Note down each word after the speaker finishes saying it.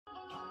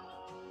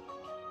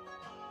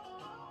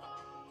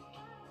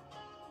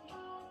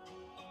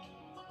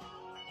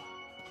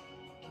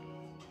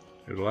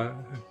is light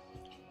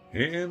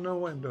in the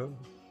window,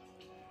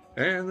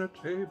 and the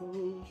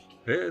table's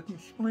heading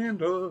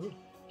splendor.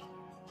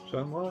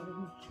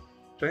 Someone's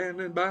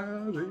standing by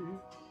the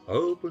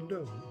open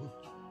door.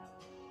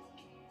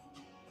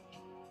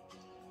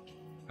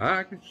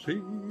 I can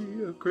see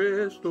a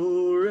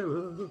crystal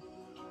river.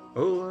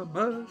 Oh, I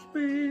must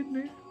be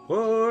near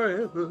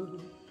forever.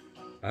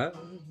 I've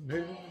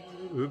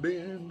never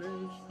been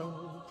this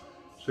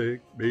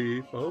homesick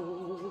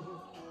before.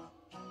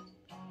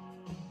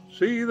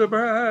 See the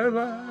bright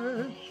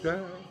light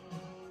shine,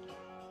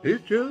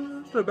 it's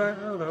just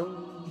about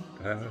on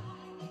time.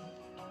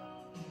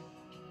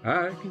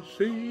 I can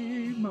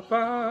see my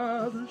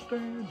father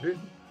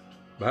standing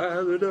by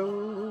the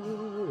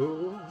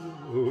door.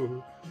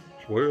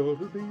 This world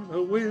has been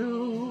a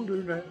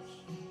wilderness,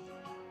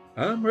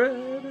 I'm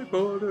ready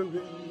for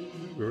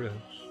deliverance.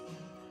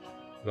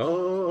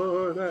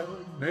 Lord,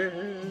 I've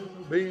never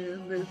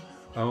been this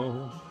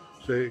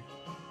homesick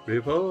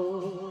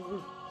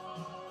before.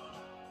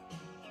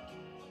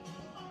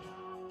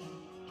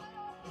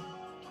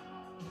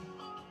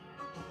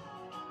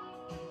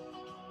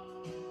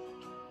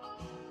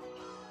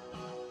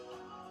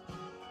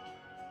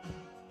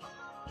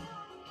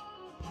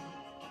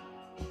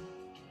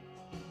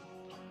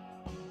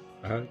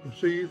 I can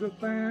see the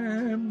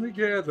family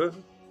gather,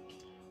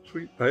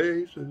 sweet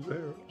faces,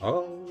 they're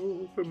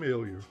all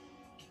familiar.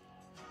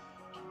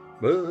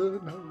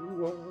 But no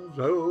one's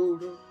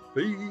old or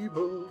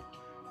feeble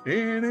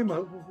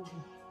anymore.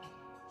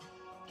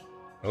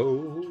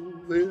 Oh,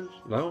 this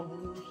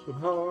lonesome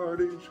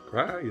heart is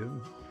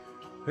crying,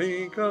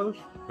 think I'll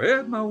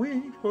spread my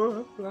wings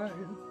for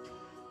flying.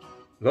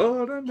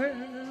 Lord, I've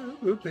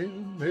never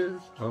been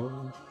this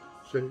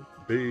homesick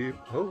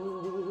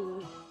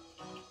before.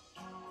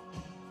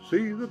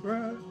 See the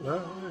bright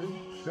light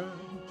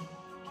shine,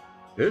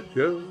 it's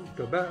just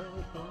about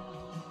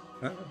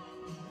time.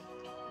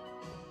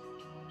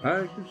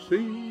 I can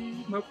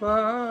see my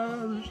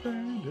father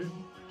standing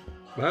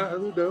by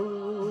the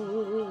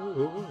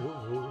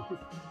door.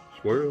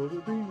 This world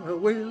has been a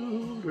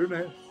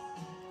wilderness,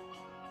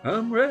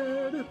 I'm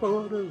ready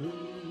for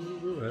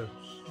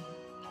deliverance.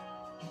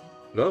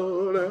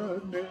 Lord,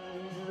 I've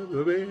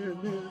never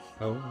been this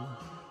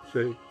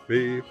homesick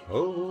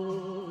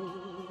before.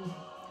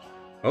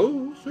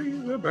 Oh, see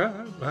the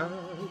bright light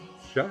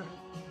shine,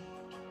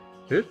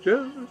 it's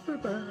just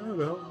about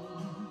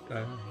on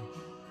time.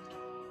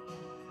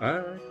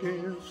 I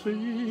can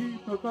see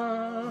my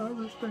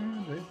father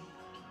standing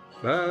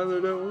by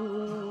the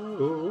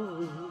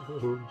door.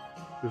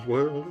 This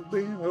world has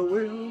been a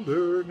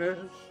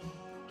wilderness,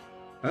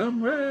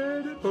 I'm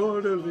ready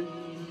for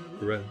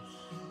deliverance.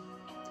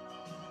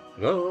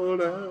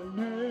 Lord, I've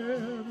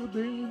never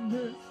been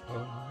this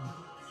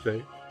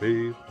homesick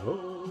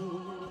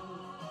before.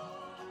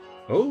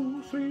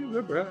 Oh, see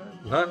the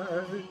bright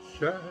light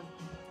shine,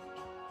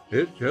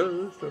 it's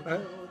just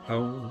about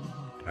home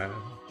time.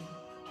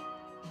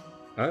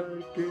 I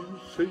can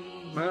see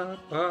my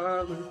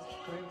father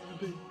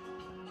standing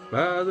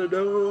by the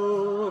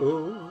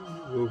door.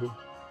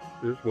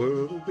 This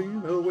world has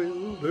been a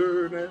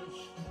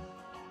wilderness,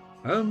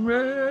 I'm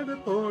ready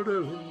for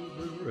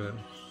deliverance.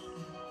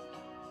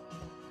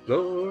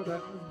 Lord,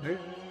 I've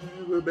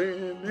never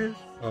been this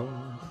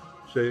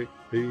homesick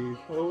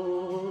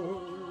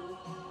before.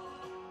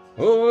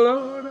 Oh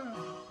Lord,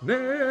 I've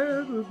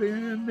never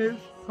been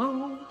this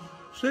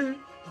homesick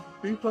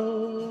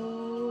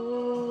before.